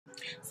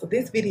So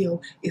this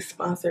video is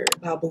sponsored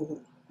by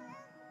BooHoo.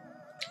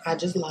 I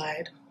just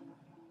lied.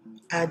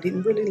 I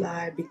didn't really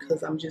lie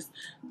because I'm just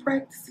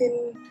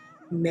practicing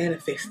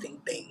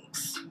manifesting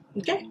things.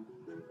 Okay?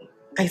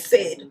 I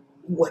said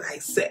what I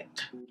said.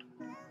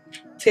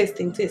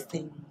 Testing,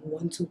 testing.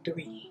 1, 2,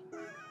 3.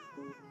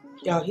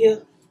 Y'all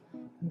here?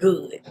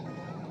 Good.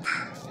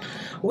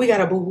 We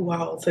got a BooHoo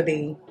haul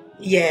today.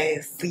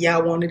 Yes,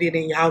 y'all wanted it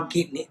and y'all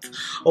getting it.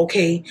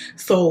 Okay,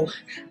 so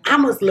I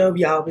must love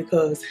y'all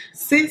because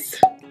sis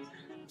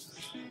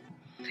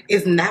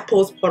is not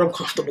postpartum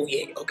comfortable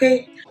yet.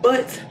 Okay,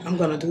 but I'm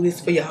gonna do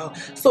this for y'all.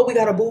 So we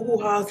got a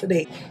BooHoo haul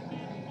today.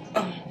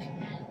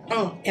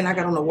 And I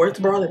got on the worst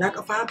bra that I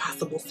could find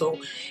possible. So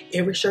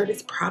every shirt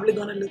is probably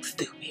gonna look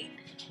stupid.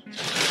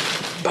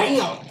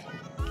 Bam!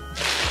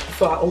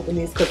 So I opened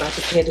this because I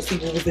just had to see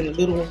what was in the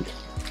little one.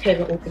 Had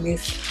to open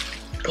this,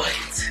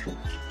 but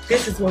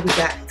this is what we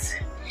got.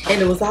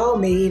 And it was all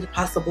made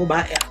possible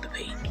by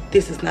Afterpay.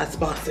 This is not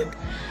sponsored.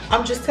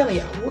 I'm just telling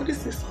y'all, what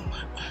is this on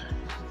my mind?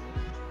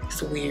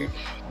 It's weird.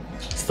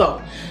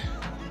 So,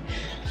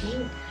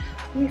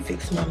 let me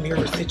fix my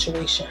mirror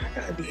situation. I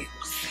gotta be able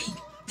to see.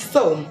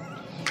 So,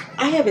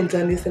 I haven't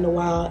done this in a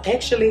while.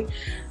 Actually,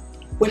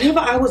 whenever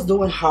I was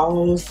doing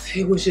hauls,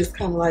 it was just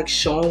kind of like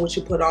showing what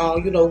you put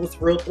on. You know, it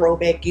was real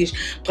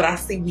throwback-ish. But I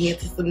see we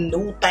into some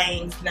new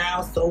things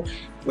now. So,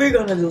 we're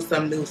gonna do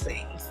some new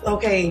things.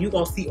 Okay, and you're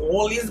gonna see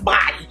all his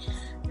body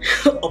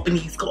up in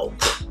these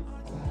clothes.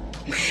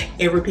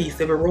 Every piece,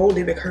 every roll,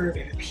 every curve,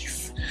 every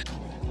piece.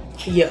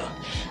 Yeah.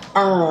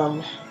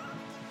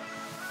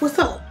 What's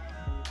up?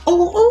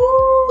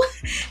 Oh,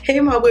 hey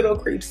my widow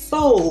creeps.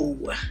 So,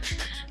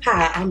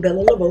 hi, I'm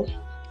Bella Laveau.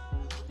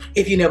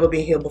 If you've never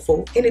been here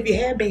before, and if you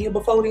have been here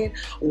before, then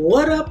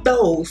what up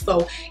though?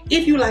 So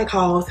if you like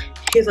hauls,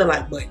 hit the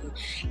like button.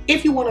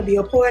 If you want to be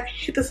a part,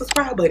 hit the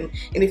subscribe button.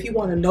 And if you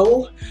want to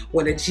know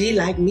when a G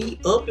like me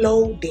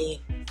upload, then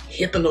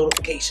hit the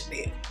notification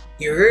bell.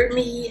 You heard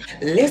me?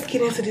 Let's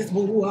get into this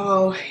BooHoo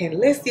haul and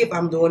let's see if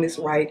I'm doing this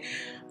right.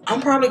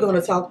 I'm probably going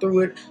to talk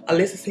through it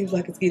unless it seems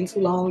like it's getting too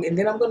long, and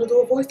then I'm going to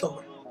do a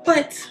voiceover.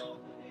 But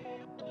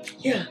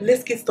yeah,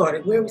 let's get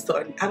started. Where are we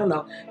starting? I don't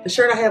know. The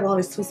shirt I have on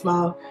is too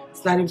small.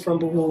 It's not even from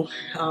BooHoo.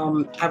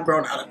 I've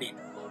grown out of it.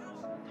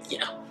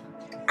 Yeah.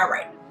 All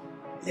right.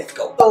 Let's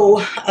go.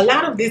 So a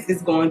lot of this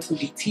is going to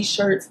be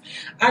t-shirts.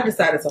 I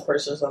decided to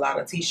purchase a lot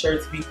of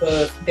t-shirts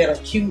because they're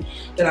cute,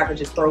 that I could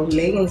just throw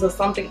leggings or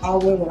something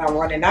over when I'm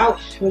running out,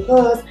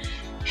 because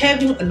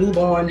having a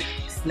newborn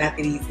is not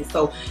that easy.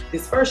 So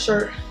this first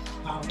shirt,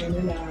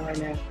 right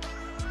now,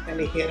 let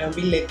me hear them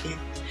be licking.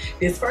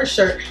 This first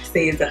shirt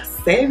says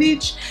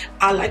Savage.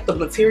 I like the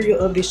material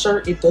of this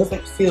shirt. It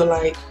doesn't feel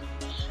like,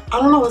 I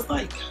don't know, it's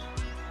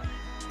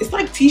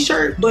like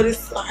t-shirt, but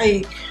it's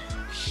like,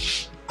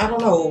 I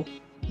don't know,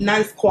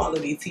 nice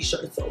quality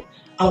t-shirt. So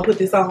I'm gonna put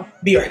this on,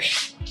 be ready.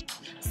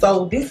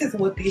 So this is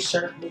what this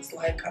shirt looks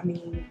like. I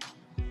mean,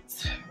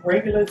 it's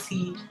regular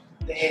tee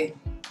that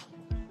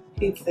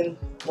fits in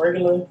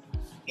regular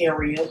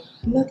area,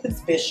 nothing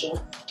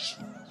special.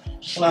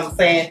 What I'm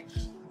saying,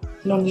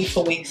 no need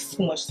to waste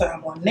too much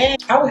time on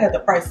that. I will have the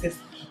prices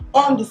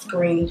on the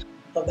screen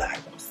of the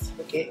items.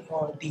 Look at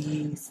all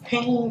these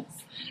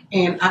pants.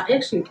 And I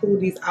actually pulled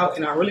these out,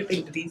 and I really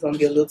think that these are gonna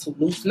be a little too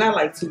loose. Not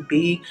like too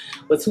big,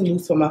 but too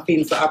loose for my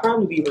feet. So I'll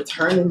probably be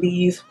returning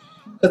these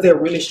because they're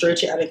really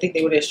stretchy. I didn't think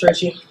they were that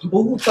stretchy.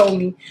 BooHoo told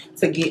me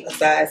to get a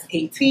size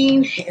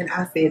 18, and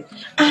I said,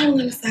 I'm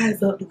gonna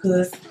size up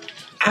because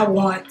I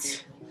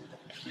want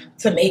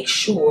to make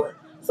sure.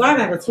 So I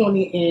got a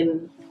 20,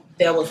 and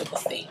that was a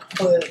mistake,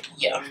 but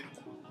yeah.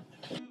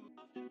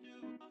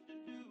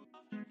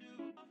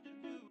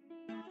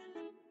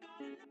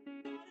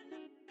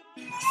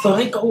 So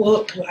they go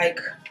up like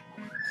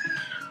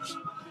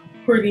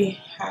pretty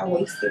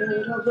high-waisted or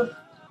whatever.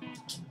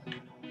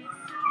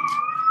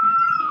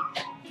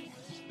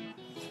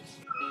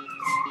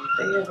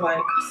 They have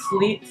like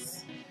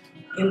slits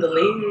in the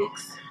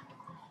legs.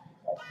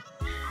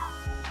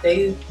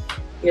 They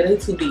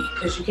too deep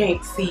because you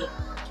can't see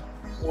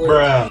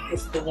what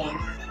is the one.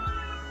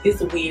 It's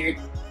weird.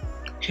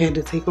 Had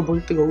to take a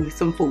break to go eat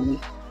some food,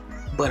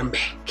 but I'm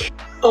back.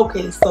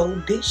 Okay, so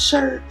this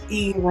shirt,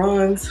 it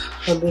runs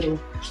a little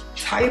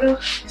tighter.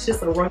 It's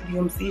just a Run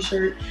DMC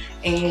shirt,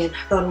 and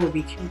I thought it would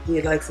be cute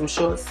with like some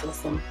shorts or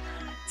some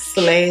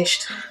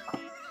slashed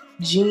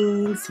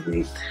jeans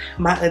with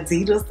my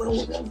Adidas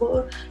or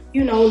whatever.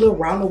 You know, a little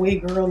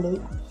roundaway girl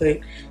look. But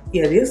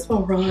yeah, this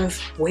one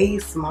runs way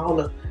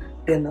smaller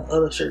than the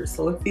other shirt,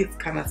 so it fits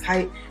kind of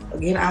tight.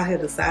 Again, I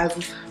had the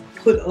sizes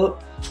put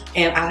up,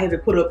 and I had to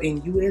put up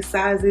in US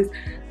sizes.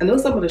 I know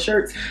some of the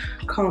shirts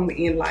come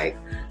in like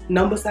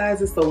number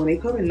sizes, so when they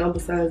come in number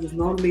sizes,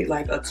 normally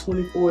like a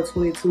 24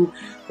 22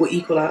 will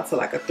equal out to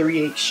like a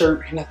 3/8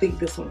 shirt, and I think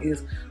this one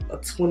is a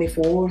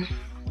 24.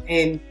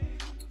 And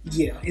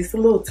yeah, it's a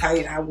little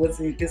tight.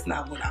 It's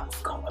not what I was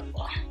going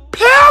for.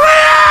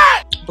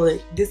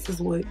 But this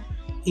is what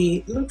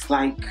it looks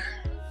like.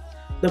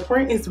 The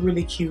print is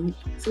really cute.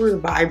 It's real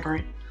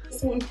vibrant.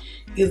 This one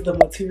is the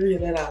material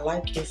that I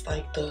like. It's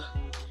like the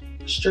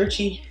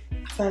stretchy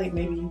tight.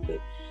 Maybe you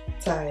could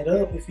tie it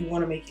up if you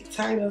want to make it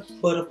tighter.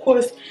 But of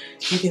course,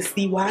 you can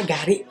see why I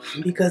got it,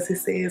 because it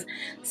says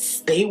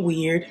stay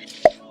weird.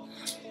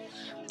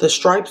 The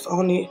stripes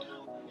on it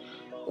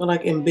are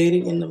like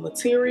embedded in the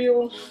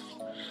material.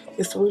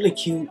 It's really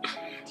cute.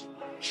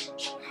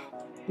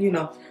 You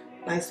know,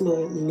 nice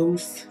little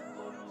loose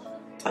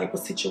type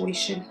of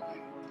situation.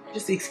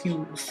 Just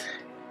excuse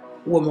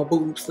what my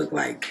boobs look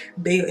like.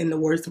 They are in the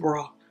worst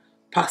bra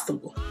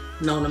possible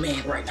known to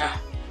man right now.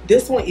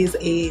 This one is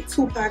a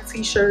Tupac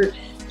t-shirt,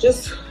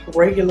 just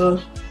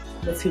regular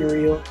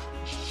material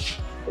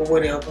or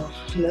whatever,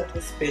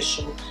 nothing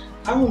special.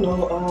 I don't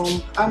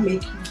know, I may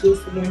keep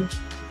this one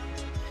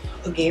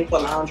again for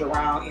lounge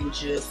around, and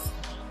just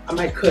I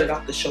might cut it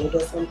off the shoulder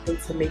or something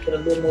to make it a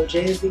little more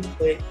jazzy.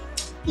 But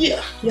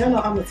yeah, y'all know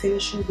I'm a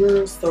tennis shoe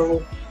girl,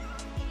 so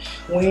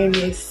wearing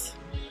this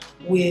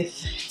with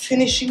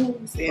tennis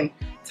shoes and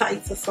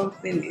tights or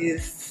something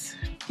is,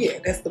 yeah,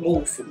 that's the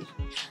move for me.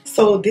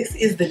 So this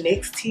is the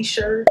next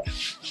t-shirt.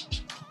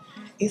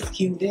 It's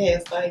cute. It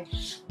has like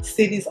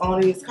cities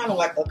on it. It's kind of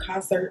like a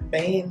concert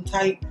band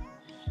type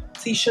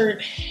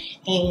t-shirt,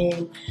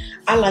 and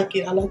I like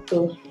it. I like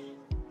the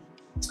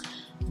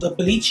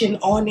bleaching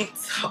on it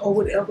or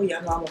whatever.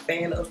 Y'all know I'm a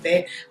fan of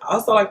that. I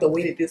also like the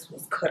way that this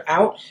was cut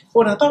out.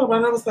 When I thought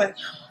about it, I was like,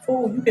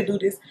 oh, you can do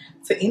this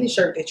to any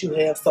shirt that you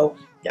have. So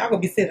y'all gonna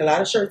be seeing a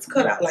lot of shirts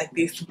cut out like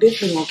this.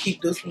 Definitely gonna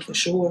keep this one for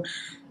sure,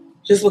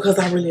 just because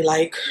I really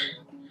like,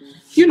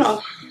 you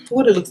know,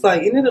 what it looks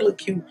like. And it'll look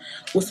cute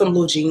with some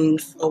little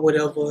jeans or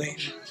whatever,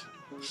 and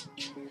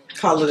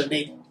call it a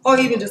day. Or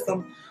even just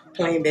some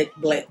plain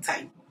black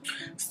type.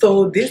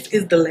 So this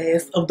is the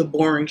last of the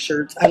boring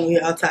shirts. I know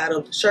y'all tired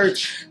of the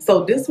shirts.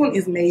 So this one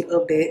is made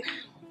of that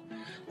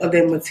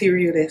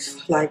material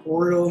that's like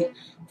real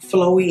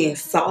flowy and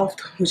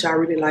soft, which I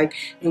really like.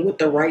 And with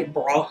the right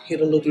bra,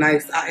 it'll look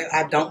nice.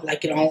 I don't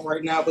like it on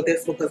right now, but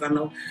that's because I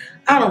know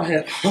I don't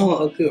have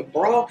a good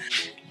bra.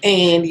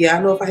 And yeah,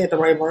 I know if I had the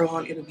right bra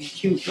on, it'll be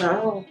cute. But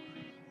I don't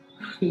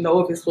know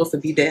if it's supposed to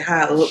be that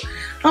high up.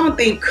 I'm gonna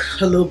think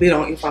a little bit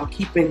on if I'm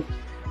keeping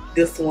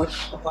this one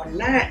or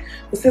not.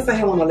 But since I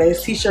have on the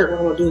last t-shirt, what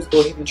I'm gonna do is go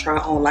ahead and try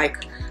on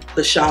like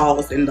the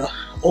shawls and the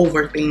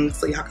over things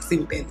so y'all can see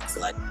what that looks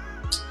like.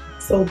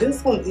 So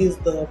this one is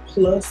the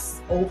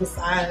plus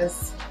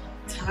oversized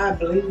tie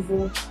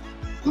blazer.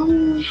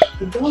 Don't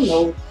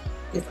know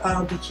if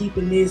I'll be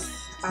keeping this.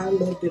 I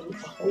loved it a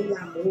whole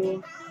lot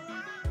more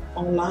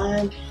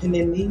online. And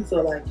then these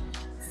are like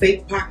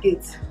fake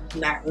pockets,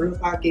 not real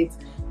pockets.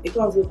 It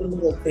comes with a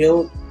little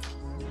belt.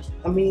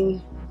 I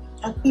mean,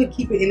 I could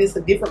keep it, and it's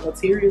a different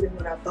material than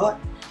what I thought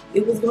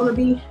it was gonna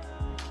be.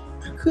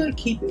 I could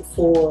keep it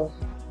for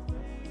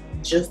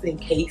just in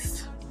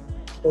case,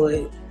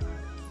 but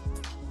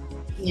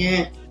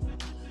yeah,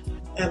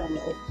 I don't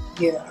know.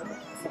 Yeah, I don't know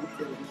if I'm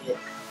feeling it.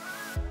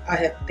 I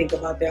have to think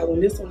about that one.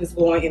 This one is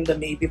going in the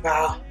navy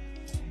pile.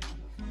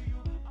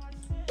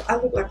 I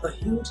look like a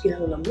huge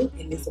gallon of milk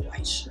in this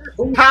white shirt.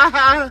 Ooh.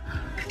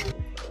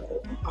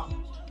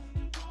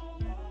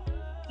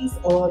 These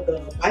are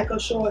the biker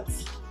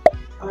shorts.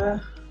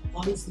 I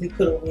honestly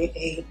could have went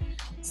a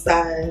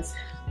size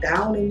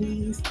down in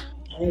these.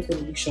 I ain't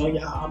gonna be showing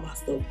y'all all my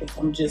stuff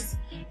because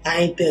I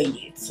ain't there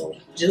yet. So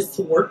just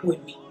to work with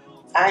me.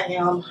 I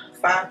am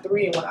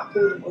 5'3", and when I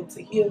pull them up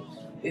to here,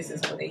 this is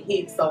where they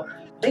hit. So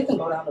they can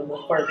go down a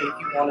little further if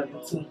you wanted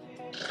them to.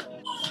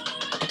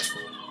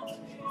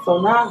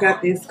 So now I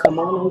got this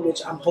kimono,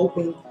 which I'm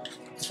hoping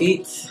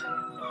fits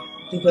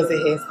because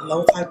it has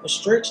no type of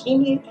stretch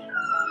in it.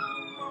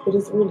 But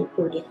it's really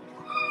pretty.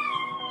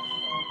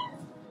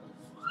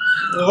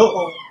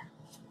 Uh-oh.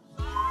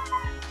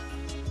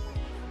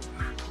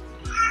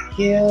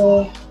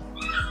 Yeah,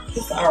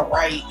 it's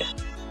alright.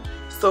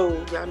 So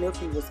y'all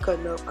nephew was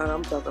cutting up, and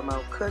I'm talking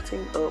about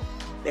cutting up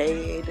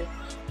bad.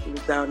 He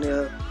was down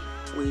there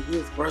with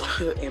his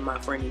brother and my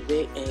friend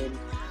Yvette, and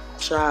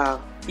child,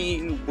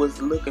 he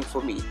was looking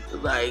for me,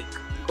 like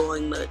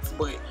going nuts.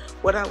 But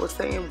what I was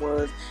saying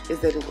is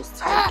that it was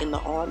tight in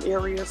the arm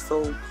area.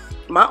 So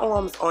my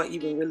arms aren't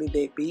even really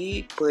that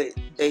big, but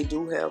they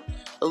do have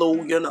a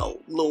little, you know,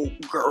 little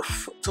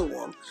girth to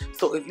them.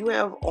 So if you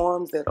have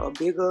arms that are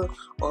bigger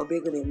or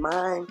bigger than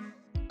mine,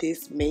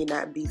 this may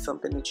not be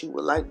something that you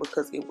would like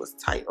because it was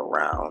tight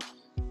around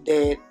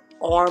that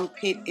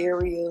armpit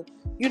area.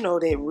 You know,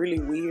 that really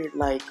weird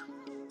like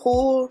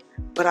pull.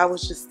 But I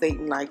was just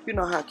stating, like, you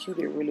know how cute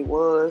it really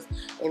was,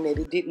 and that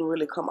it didn't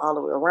really come all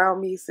the way around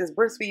me, since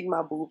breastfeeding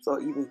my boobs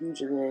are even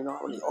huger than they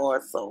normally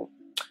are. So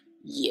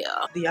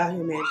yeah, the out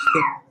here man,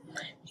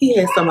 he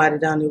has somebody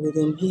down there with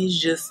him. He's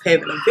just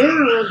having a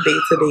very rough day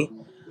today.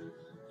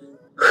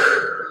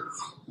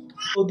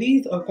 So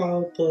these are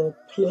called the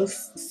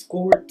Plus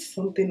Skirt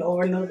something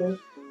or another.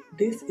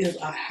 This is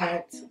a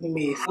hot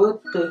mess.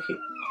 What the heck?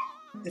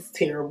 It's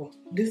terrible.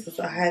 This is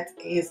a hot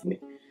ass mess.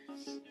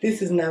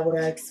 This is not what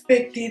I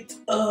expected.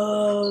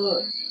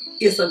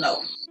 It's a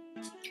no.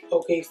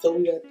 Okay, so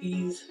we got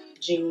these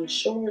jean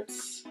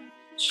shorts.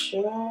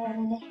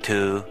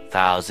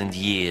 2,000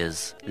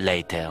 years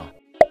later.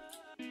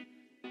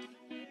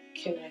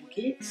 can I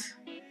get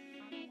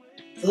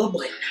the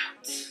button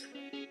out?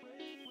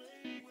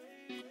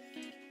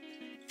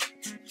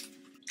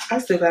 I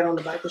still got on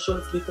the biker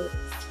shorts because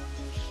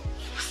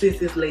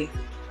sis is lazy.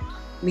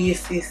 Me is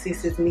sis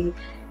is me.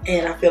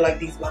 And I feel like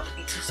these about to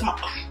be too small.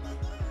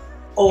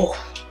 Oh,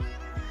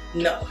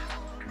 no.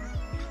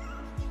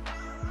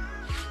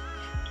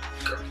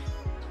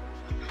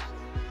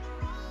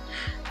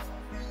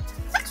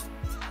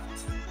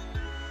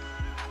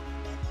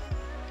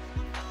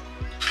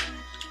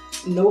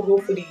 No go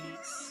for these.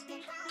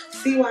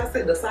 See why I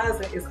said the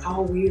sizing is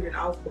all weird and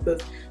off,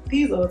 because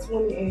these are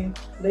 20 and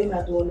they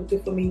not doing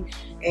nothing for me.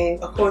 And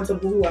according to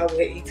BooHoo, I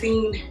wear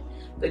 18.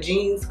 The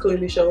jeans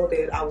clearly show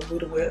that I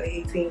would wear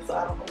 18, so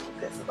I don't know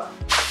what that's about.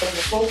 So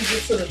before we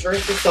get to the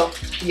dresses, so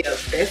yeah,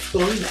 that's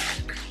going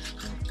back.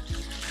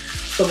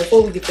 So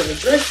before we get to the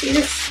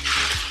dresses,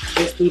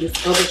 let's do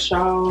this other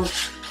shawl.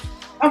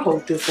 I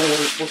hope this one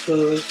works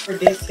because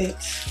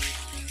iridescent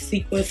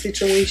sequin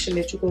situation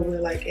that you can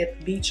wear like at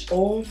the beach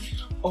or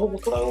over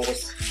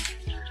clothes.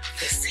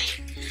 Let's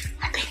see.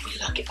 I think we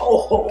lucky.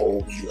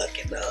 Oh, we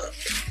lucking up.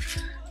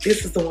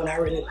 This is the one I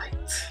really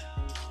liked.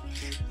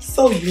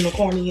 So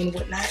unicorny and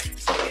whatnot.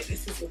 So yeah,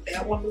 this is what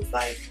that one looks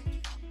like.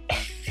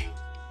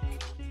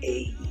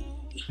 Hey.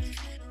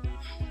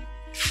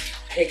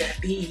 I got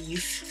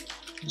these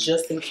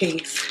just in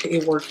case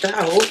it worked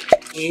out.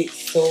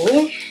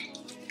 So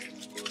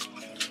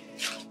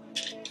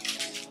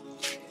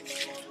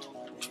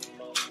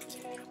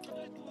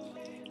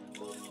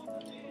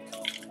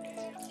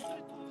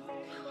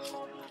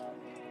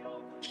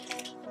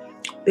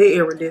they're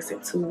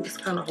iridescent too. It's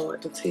kind of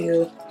hard to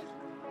tell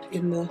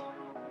in the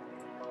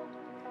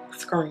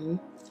screen,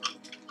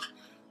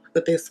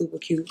 but they're super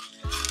cute.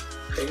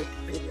 Okay,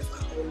 maybe if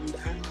I hold them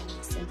down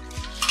or something.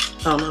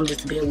 I don't know, I'm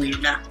just being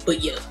weird now.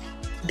 But yeah,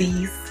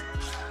 these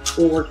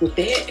will work with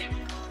that.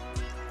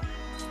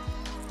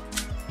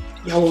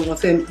 Y'all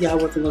wasn't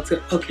gonna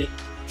tell. Okay,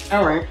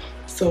 all right.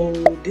 So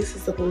this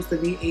is supposed to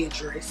be a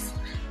dress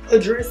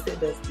that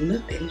does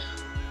nothing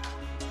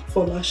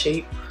for my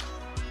shape.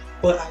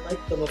 But I like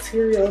the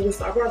material of it,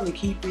 so I'll probably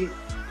keep it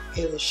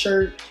as a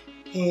shirt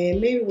and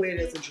maybe wear it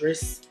as a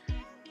dress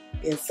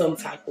in some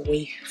type of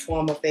way,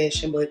 form or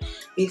fashion. But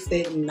it's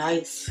that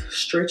nice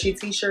stretchy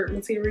t-shirt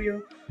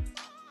material.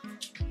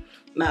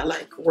 Not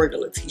like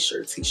regular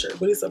t-shirt,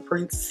 but it's a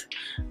Prince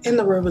and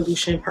the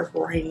Revolution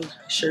Purple Rain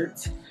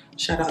shirt.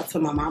 Shout out to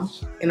my mom.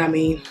 And I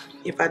mean,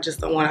 if I just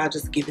don't want it, I'll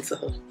just give it to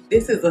her.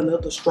 This is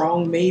another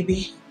strong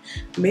maybe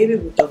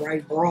with the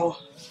right bra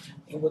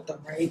and with the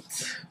right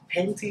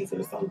panties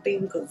or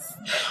something, because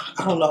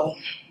I don't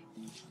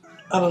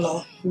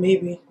know,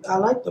 maybe I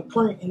like the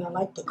print and I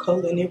like the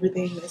color and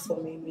everything. That's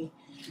what made me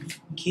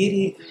get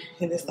it.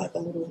 And it's like a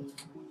little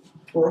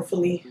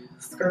ruffly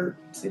skirt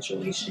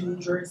situation,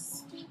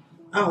 dress.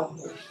 I don't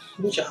know,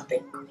 what y'all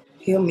think?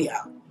 Hear me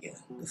out. Yeah,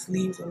 the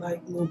sleeves are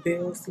like little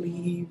bell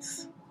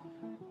sleeves.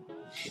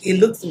 It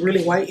looks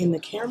really white in the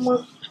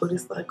camera, but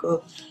it's like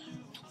a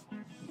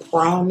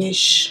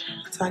brownish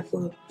type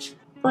of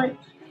print.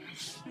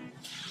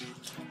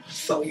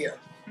 So yeah,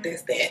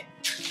 that's that.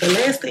 The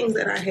last things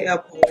that I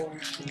have are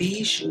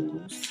these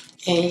shoes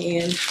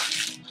and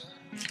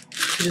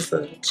just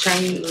a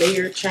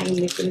layered chain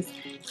necklace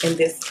and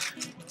this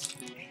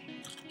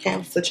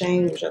hamster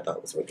chain, which I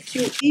thought was really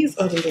cute. These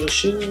are the little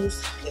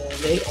shoes, and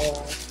they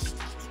are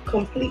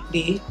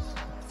completely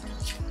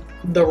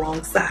the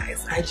wrong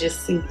size. I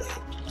just see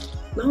that.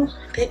 No,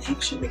 they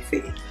actually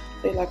fit.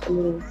 They're like a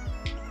little,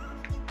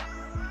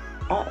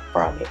 I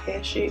probably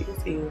had shit. You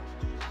see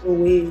a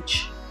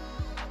wedge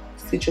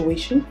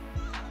situation.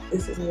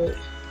 This is what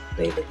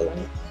they look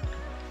like.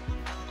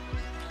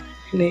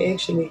 And they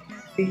actually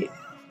fit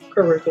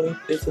correctly.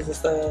 This is a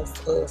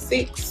size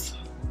 6.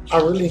 I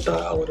really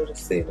thought I ordered a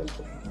 7,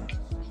 but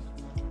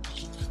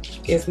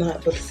it's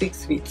not, but the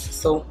 6 fits.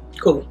 So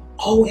cool.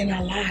 Oh, and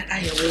I lied. I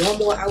have one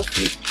more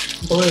outfit,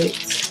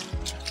 but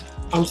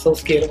I'm so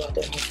scared about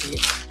that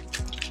outfit.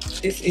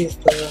 This is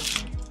the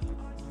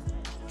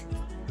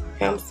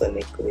hamster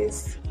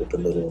necklace with the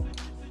little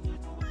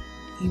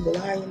evil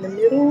eye in the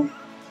middle.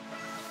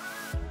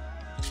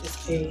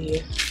 It's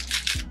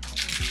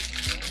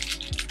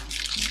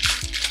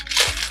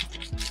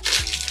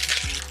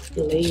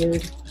a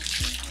layered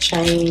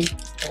chain.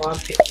 Oh, I'm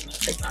pissed.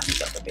 I take my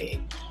these out the bag.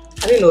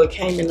 I didn't know it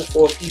came in the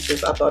 4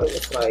 pieces. I thought it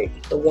was like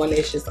the one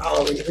that's just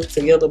already hooked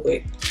together,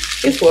 but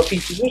it's 4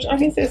 pieces, which I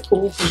guess that's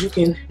cool because you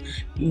can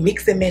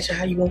mix and match it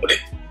how you want.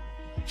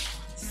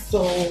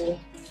 So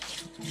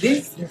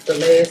this is the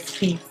last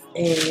piece,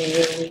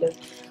 and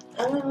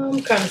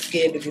I'm kind of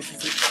scared that this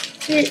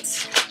is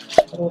it.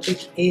 I don't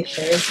think it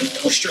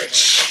has no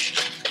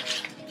stretch.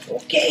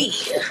 Okay,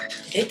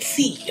 let's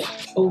see.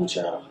 Oh,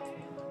 child.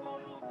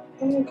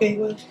 Okay,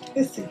 well,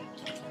 let's see.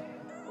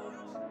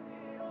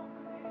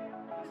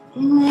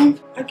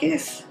 I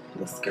guess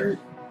the skirt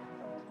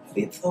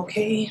fits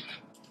okay.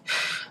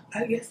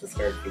 I guess the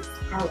skirt fits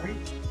alright.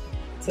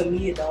 To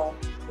me, it don't.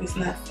 It's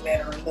not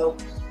flattering though.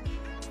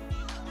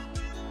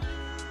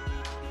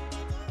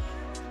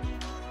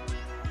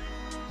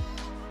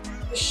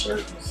 The shirt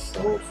is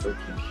so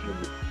freaking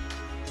cute.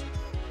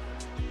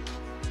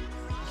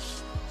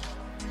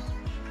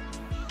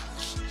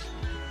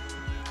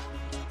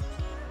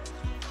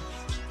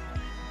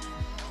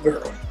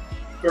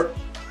 Girl.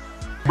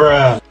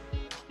 Bruh.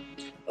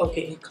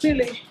 Okay,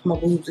 clearly my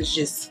boobs is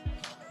just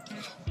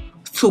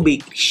too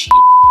big.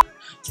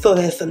 So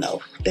that's a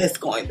no. That's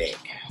going back.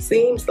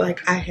 Seems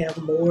like I have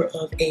more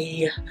of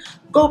a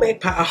go back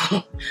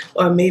pile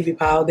or maybe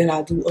pile than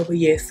I do of a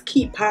yes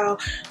keep pile,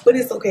 but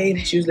it's okay.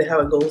 That's usually how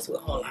it goes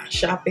with online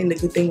shopping. The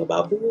good thing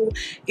about BooHoo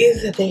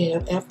is that they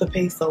have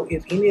Afterpay, so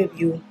if any of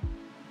you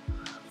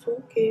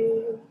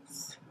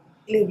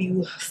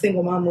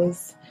single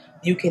mamas,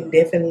 you can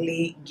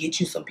definitely get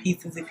you some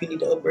pieces if you need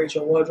to upgrade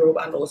your wardrobe.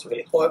 I know it's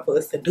really hard for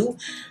us to do,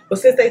 but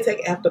since they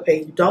take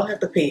Afterpay, you don't have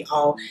to pay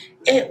all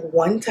at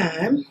one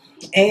time.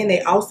 And they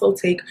also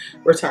take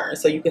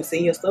returns, so you can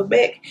send your stuff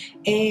back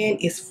and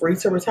it's free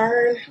to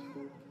return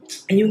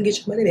and you can get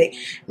your money back.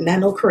 Not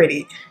no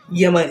credit,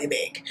 your money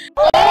back.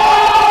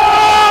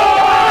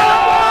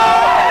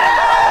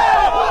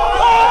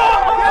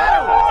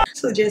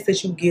 Suggest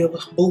that you give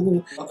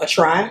BooHoo a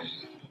try,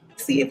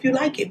 see if you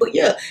like it. But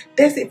yeah,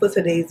 that's it for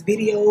today's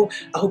video.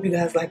 I hope you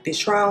guys like this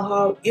trial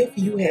haul. If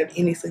you have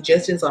any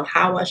suggestions on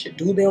how I should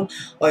do them,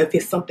 or if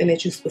it's something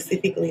that you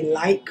specifically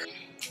like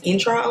in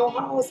try on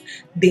hauls,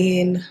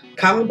 then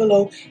comment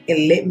below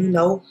and let me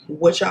know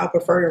what y'all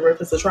prefer in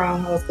reference to try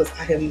on hauls, because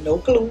I have no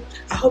clue.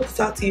 I hope to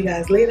talk to you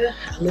guys later.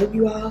 I love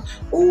you all.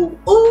 Ooh,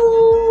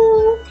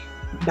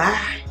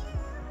 bye.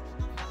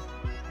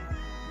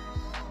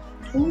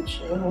 Ooh,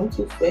 I'm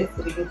too fat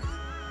for this.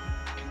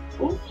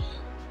 Ooh.